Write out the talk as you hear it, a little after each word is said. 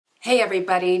Hey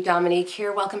everybody, Dominique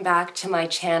here. Welcome back to my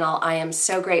channel. I am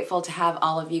so grateful to have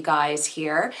all of you guys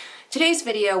here. Today's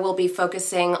video will be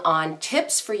focusing on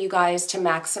tips for you guys to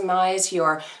maximize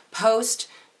your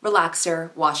post-relaxer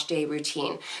wash day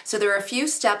routine. So there are a few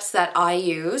steps that I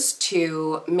use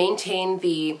to maintain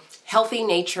the healthy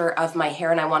nature of my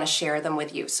hair, and I want to share them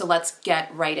with you. So let's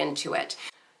get right into it.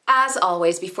 As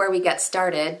always, before we get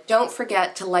started, don't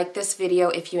forget to like this video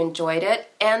if you enjoyed it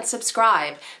and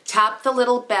subscribe. Tap the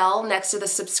little bell next to the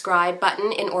subscribe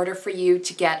button in order for you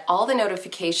to get all the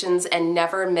notifications and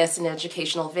never miss an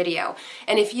educational video.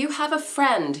 And if you have a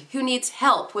friend who needs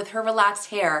help with her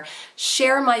relaxed hair,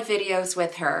 share my videos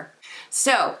with her.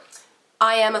 So,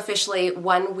 I am officially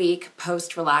 1 week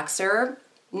post-relaxer,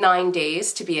 9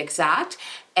 days to be exact.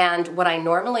 And what I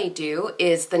normally do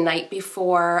is the night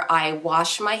before I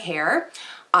wash my hair,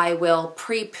 I will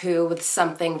pre-poo with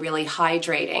something really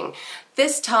hydrating.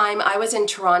 This time I was in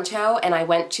Toronto and I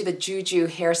went to the Juju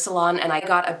hair salon and I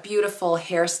got a beautiful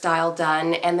hairstyle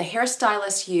done, and the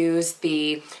hairstylist used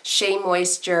the Shea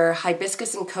Moisture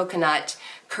Hibiscus and Coconut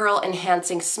Curl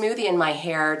Enhancing Smoothie in my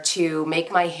hair to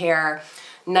make my hair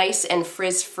nice and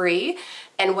frizz-free.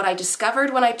 And what I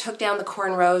discovered when I took down the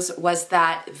cornrows was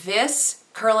that this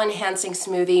curl enhancing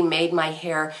smoothie made my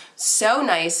hair so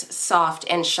nice, soft,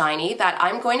 and shiny that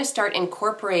I'm going to start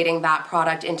incorporating that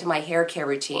product into my hair care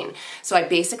routine. So I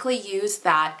basically use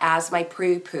that as my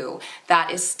pre-poo.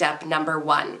 That is step number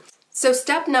 1. So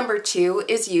step number 2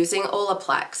 is using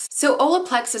Olaplex. So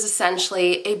Olaplex is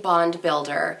essentially a bond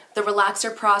builder. The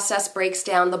relaxer process breaks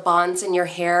down the bonds in your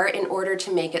hair in order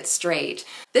to make it straight.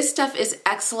 This stuff is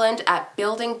excellent at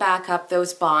building back up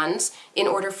those bonds in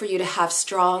order for you to have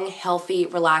strong, healthy,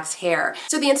 relaxed hair.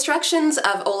 So the instructions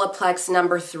of Olaplex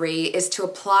number 3 is to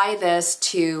apply this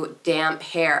to damp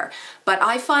hair. But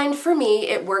I find for me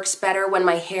it works better when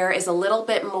my hair is a little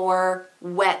bit more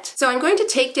wet. So I'm going to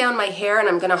take down my hair and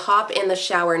I'm going to hop in the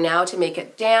shower now to make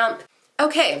it damp.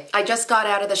 Okay, I just got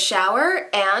out of the shower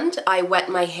and I wet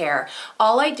my hair.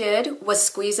 All I did was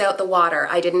squeeze out the water.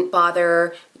 I don't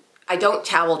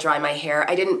towel dry my hair.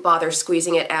 I didn't bother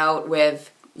squeezing it out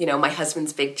with, my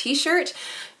husband's big t-shirt.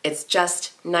 It's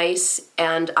just nice,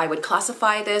 and I would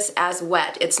classify this as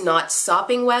wet. It's not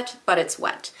sopping wet, but it's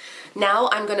wet. Now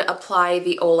I'm going to apply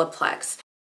the Olaplex.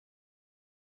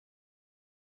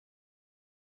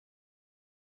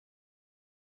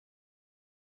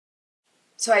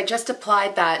 So I just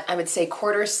applied that, I would say,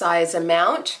 quarter size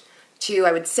amount to,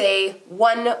 I would say,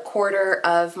 1/4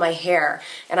 of my hair.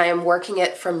 And I am working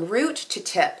it from root to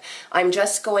tip. I'm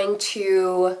just going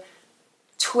to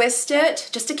twist it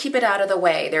just to keep it out of the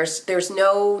way. There's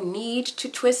no need to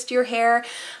twist your hair.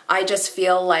 I just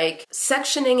feel like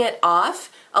sectioning it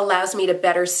off allows me to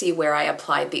better see where I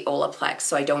applied the Olaplex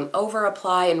so I don't over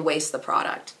apply and waste the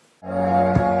product.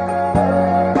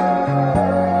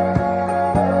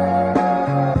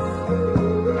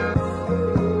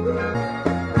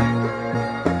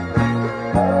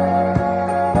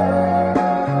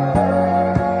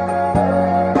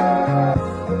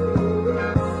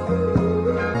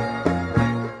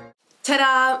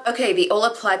 Ta-da! Okay, the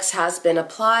Olaplex has been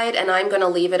applied and I'm going to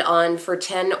leave it on for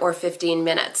 10 or 15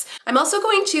 minutes. I'm also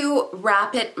going to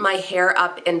wrap my hair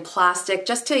up in plastic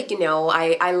just to,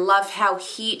 I love how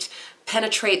heat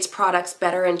penetrates products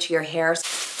better into your hair.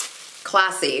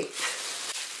 Classy.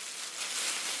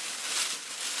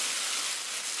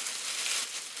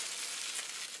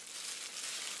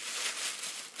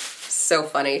 So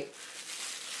funny.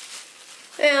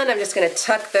 And I'm just going to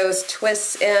tuck those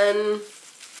twists in.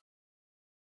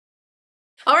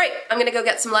 All right, I'm gonna go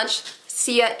get some lunch.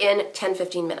 See ya in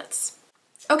 10-15 minutes.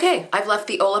 Okay, I've left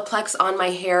the Olaplex on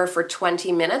my hair for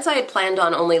 20 minutes. I had planned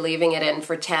on only leaving it in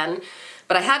for 10,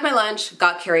 but I had my lunch,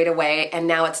 got carried away, and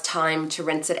now it's time to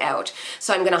rinse it out.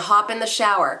 So I'm gonna hop in the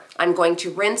shower. I'm going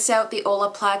to rinse out the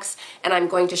Olaplex, and I'm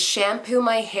going to shampoo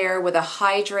my hair with a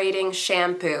hydrating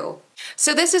shampoo.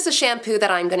 So this is the shampoo that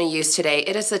I'm going to use today.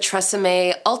 It is the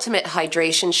TRESemmé Ultimate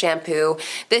Hydration Shampoo.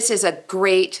 This is a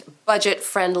great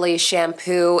budget-friendly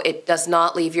shampoo. It does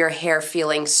not leave your hair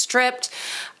feeling stripped.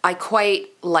 I quite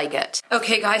like it.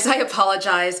 Okay guys, I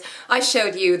apologize. I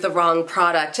showed you the wrong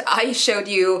product. I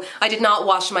did not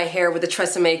wash my hair with the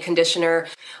TRESemmé conditioner.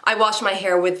 I washed my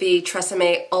hair with the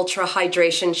TRESemmé Ultra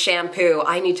Hydration Shampoo.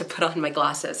 I need to put on my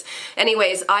glasses.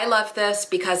 Anyways, I love this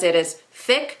because it is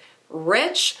thick,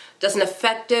 rich, does an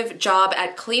effective job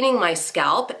at cleaning my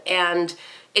scalp, and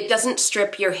it doesn't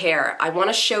strip your hair. I want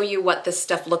to show you what this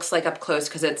stuff looks like up close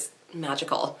because it's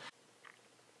magical.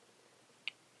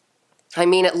 I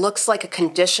mean, it looks like a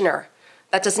conditioner.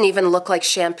 That doesn't even look like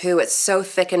shampoo. It's so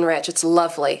thick and rich. It's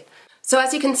lovely. So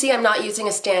as you can see, I'm not using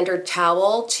a standard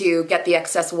towel to get the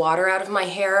excess water out of my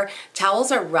hair.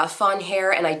 Towels are rough on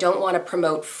hair and I don't want to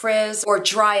promote frizz or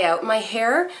dry out my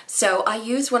hair. So I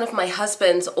use one of my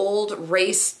husband's old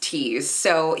race tees.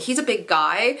 So he's a big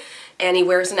guy and he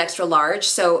wears an extra large,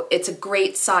 so it's a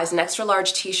great size. An extra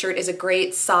large t-shirt is a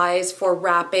great size for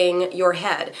wrapping your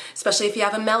head, especially if you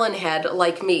have a melon head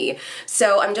like me.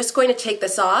 So I'm just going to take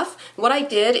this off. What I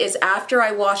did is after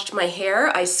I washed my hair,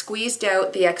 I squeezed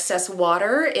out the excess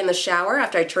water in the shower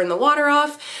after I turned the water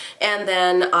off, and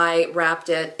then I wrapped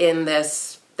it in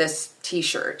this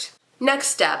t-shirt. Next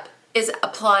step is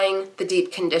applying the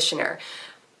deep conditioner.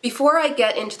 Before I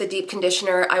get into the deep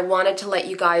conditioner, I wanted to let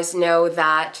you guys know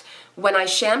that when I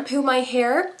shampoo my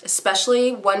hair,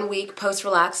 especially 1 week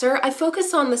post-relaxer, I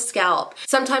focus on the scalp.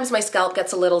 Sometimes my scalp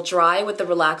gets a little dry with the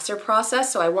relaxer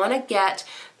process, so I want to get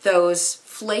those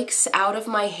flakes out of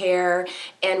my hair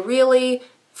and really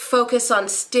focus on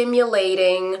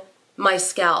stimulating my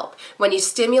scalp. When you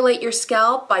stimulate your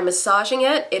scalp by massaging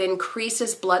it, it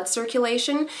increases blood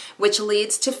circulation, which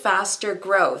leads to faster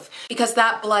growth because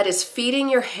that blood is feeding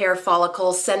your hair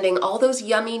follicle, sending all those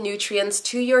yummy nutrients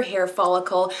to your hair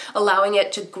follicle, allowing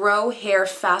it to grow hair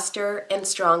faster and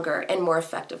stronger and more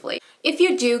effectively. If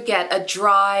you do get a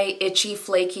dry, itchy,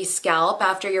 flaky scalp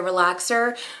after your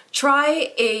relaxer,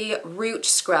 try a root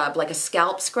scrub, like a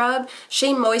scalp scrub.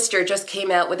 Shea Moisture just came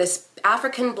out with this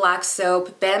African black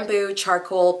soap, bamboo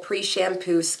charcoal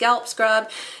pre-shampoo scalp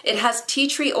scrub. It has tea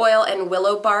tree oil and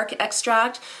willow bark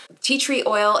extract. Tea tree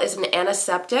oil is an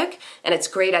antiseptic and it's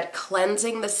great at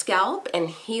cleansing the scalp and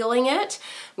healing it,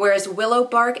 whereas willow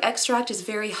bark extract is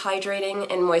very hydrating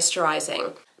and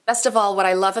moisturizing. Best of all, what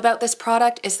I love about this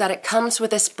product is that it comes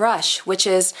with this brush, which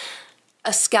is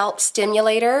a scalp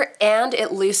stimulator, and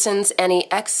it loosens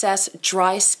any excess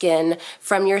dry skin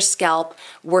from your scalp,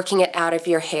 working it out of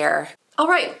your hair. All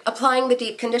right, applying the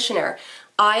deep conditioner.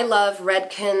 I love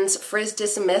Redken's Frizz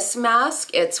Dismiss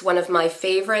Mask. It's one of my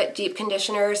favorite deep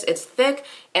conditioners. It's thick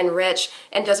and rich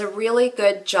and does a really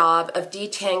good job of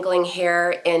detangling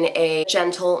hair in a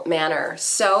gentle manner.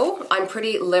 So I'm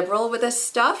pretty liberal with this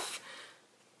stuff.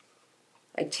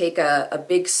 I take a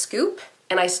big scoop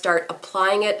and I start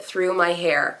applying it through my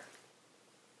hair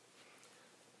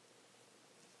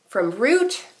from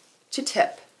root to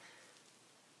tip.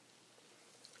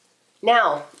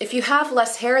 Now, if you have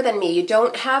less hair than me, you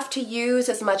don't have to use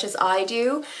as much as I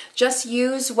do. Just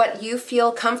use what you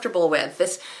feel comfortable with.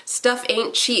 This stuff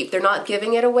ain't cheap. They're not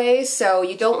giving it away, so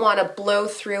you don't want to blow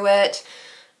through it.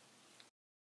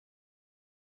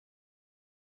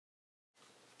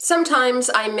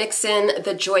 Sometimes I mix in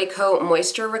the Joico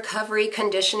Moisture Recovery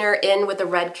Conditioner in with the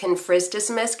Redken Frizz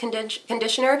Dismiss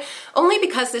Conditioner, only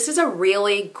because this is a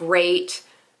really great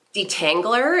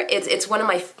detangler. It's one of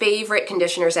my favorite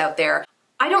conditioners out there.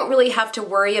 I don't really have to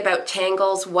worry about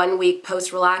tangles 1 week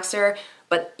post-relaxer,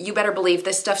 but you better believe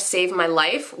this stuff saved my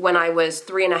life when I was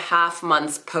 3.5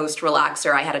 months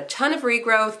post-relaxer. I had a ton of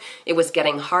regrowth, it was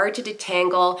getting hard to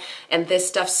detangle, and this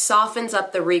stuff softens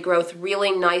up the regrowth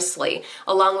really nicely,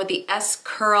 along with the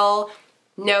S-Curl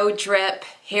No Drip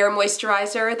Hair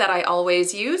Moisturizer that I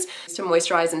always use to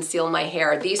moisturize and seal my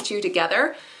hair. These two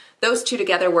together, those two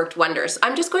together worked wonders.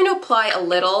 I'm just going to apply a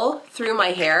little through my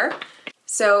hair.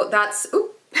 So that's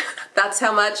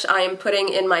how much I'm putting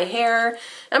in my hair.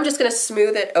 I'm just gonna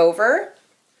smooth it over.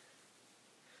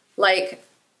 Like,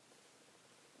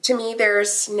 to me,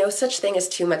 there's no such thing as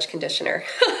too much conditioner.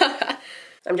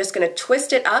 I'm just gonna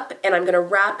twist it up and I'm gonna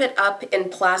wrap it up in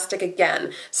plastic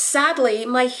again. Sadly,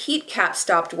 my heat cap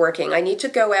stopped working. I need to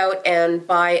go out and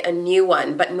buy a new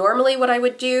one. But normally what I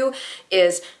would do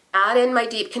is add in my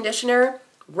deep conditioner,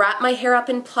 wrap my hair up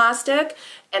in plastic,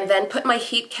 and then put my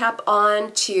heat cap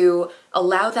on to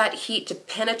allow that heat to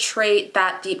penetrate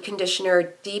that deep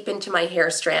conditioner deep into my hair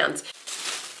strands.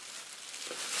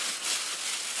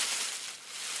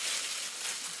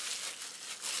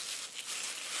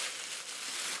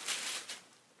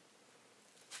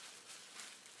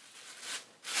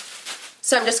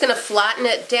 So I'm just gonna flatten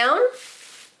it down.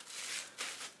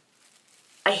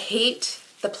 I hate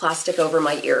the plastic over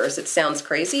my ears. It sounds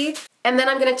crazy. And then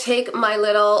I'm gonna take my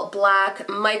little black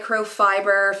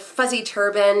microfiber fuzzy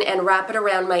turban and wrap it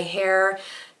around my hair.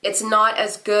 It's not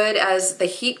as good as the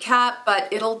heat cap, but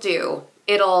it'll do.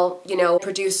 It'll, you know,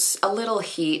 produce a little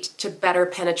heat to better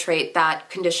penetrate that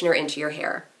conditioner into your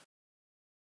hair.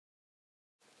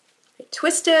 I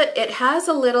twist it. It has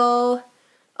a little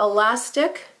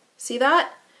elastic, see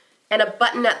that? And a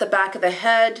button at the back of the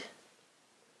head.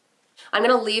 I'm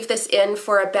gonna leave this in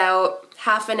for about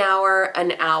half an hour,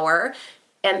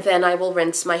 and then I will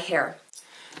rinse my hair.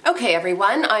 Okay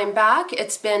everyone, I'm back.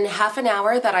 It's been half an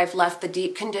hour that I've left the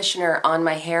deep conditioner on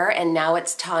my hair and now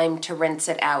it's time to rinse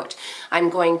it out. I'm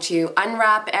going to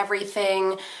unwrap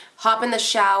everything, hop in the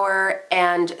shower,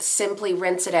 and simply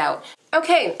rinse it out.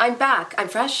 Okay, I'm back. I'm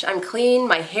fresh, I'm clean,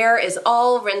 my hair is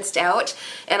all rinsed out,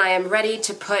 and I am ready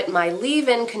to put my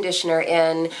leave-in conditioner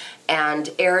in and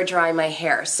air dry my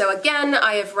hair. So again,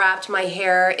 I have wrapped my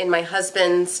hair in my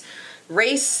husband's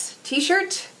race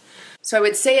t-shirt. So I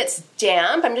would say it's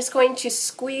damp. I'm just going to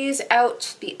squeeze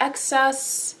out the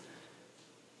excess.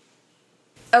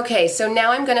 Okay, so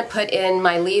now I'm going to put in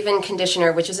my leave-in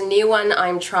conditioner, which is a new one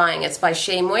I'm trying. It's by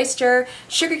Shea Moisture,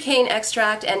 sugarcane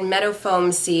extract, and meadow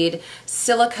foam seed,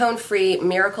 silicone-free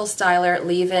Miracle Styler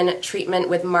leave-in treatment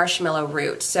with marshmallow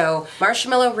root. So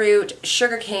marshmallow root,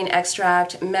 sugarcane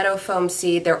extract, meadow foam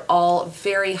seed, they're all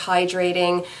very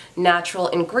hydrating, natural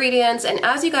ingredients. And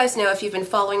as you guys know, if you've been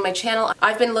following my channel,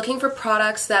 I've been looking for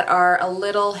products that are a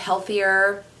little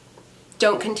healthier,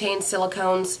 don't contain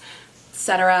silicones,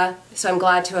 etc. So I'm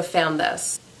glad to have found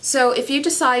this. So if you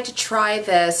decide to try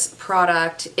this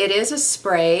product, it is a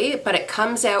spray, but it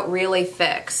comes out really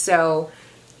thick. So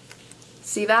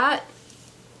see that?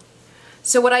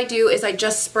 So what I do is I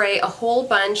just spray a whole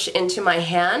bunch into my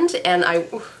hand, and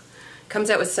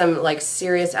comes out with some like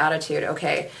serious attitude,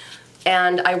 okay.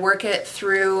 And I work it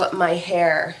through my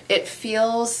hair. It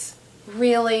feels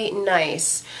really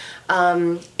nice.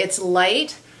 It's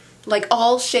light. Like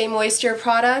all Shea Moisture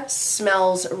products,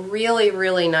 smells really,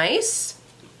 really nice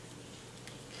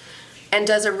and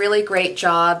does a really great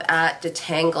job at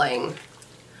detangling.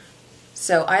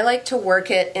 So I like to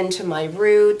work it into my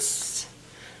roots,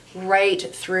 right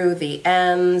through the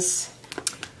ends.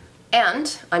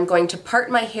 And I'm going to part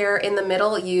my hair in the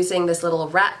middle using this little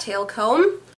rat tail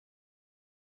comb.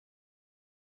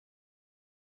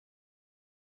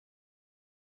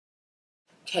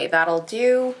 Okay, that'll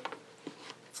do.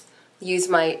 Use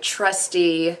my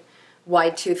trusty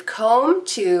wide tooth comb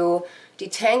to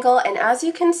detangle, and as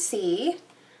you can see,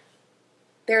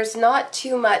 there's not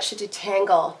too much to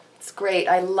detangle. It's great.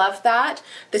 I love that.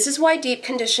 This is why deep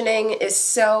conditioning is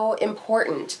so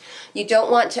important. You don't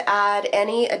want to add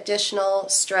any additional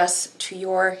stress to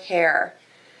your hair.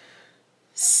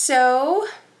 So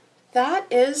that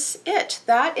is it.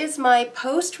 That is my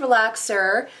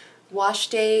post-relaxer wash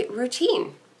day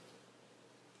routine.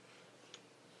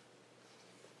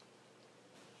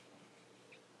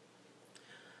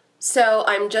 So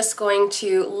I'm just going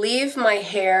to leave my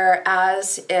hair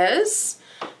as is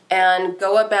and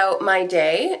go about my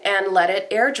day and let it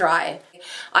air dry.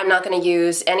 I'm not going to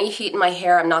use any heat in my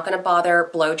hair. I'm not going to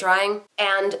bother blow drying.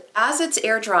 And as it's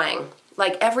air drying,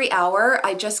 like every hour,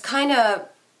 I just kind of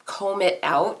comb it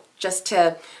out just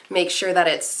to make sure that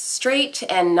it's straight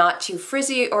and not too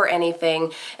frizzy or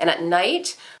anything. And at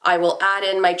night, I will add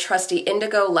in my trusty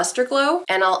Indigo Luster Glow,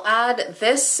 and I'll add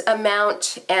this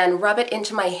amount and rub it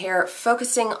into my hair,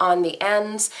 focusing on the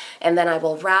ends, and then I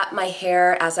will wrap my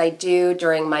hair as I do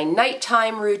during my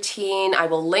nighttime routine. I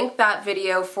will link that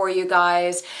video for you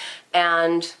guys,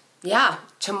 and yeah,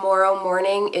 tomorrow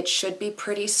morning it should be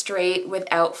pretty straight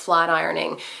without flat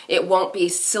ironing. It won't be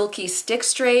silky stick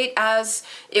straight as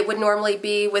it would normally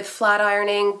be with flat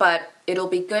ironing, but it'll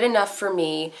be good enough for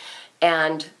me,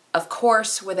 and of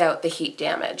course without the heat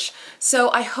damage.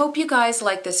 So I hope you guys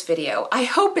like this video. I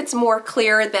hope it's more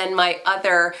clear than my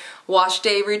other wash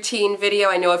day routine video.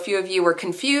 I know a few of you were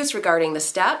confused regarding the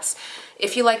steps.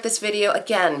 If you like this video,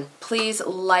 again, please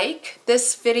like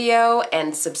this video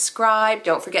and subscribe.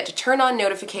 Don't forget to turn on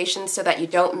notifications so that you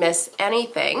don't miss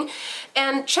anything.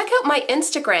 And check out my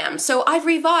Instagram. So I've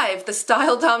revived the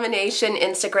Style Domination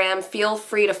Instagram. Feel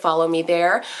free to follow me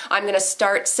there. I'm gonna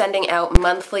start sending out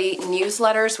monthly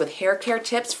newsletters with hair care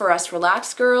tips for us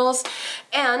relaxed girls.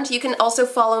 And you can also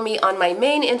follow me on my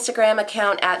main Instagram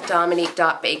account at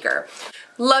dominique.baker.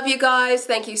 Love you guys.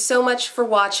 Thank you so much for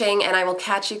watching, and I will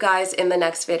catch you guys in the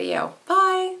next video. Bye.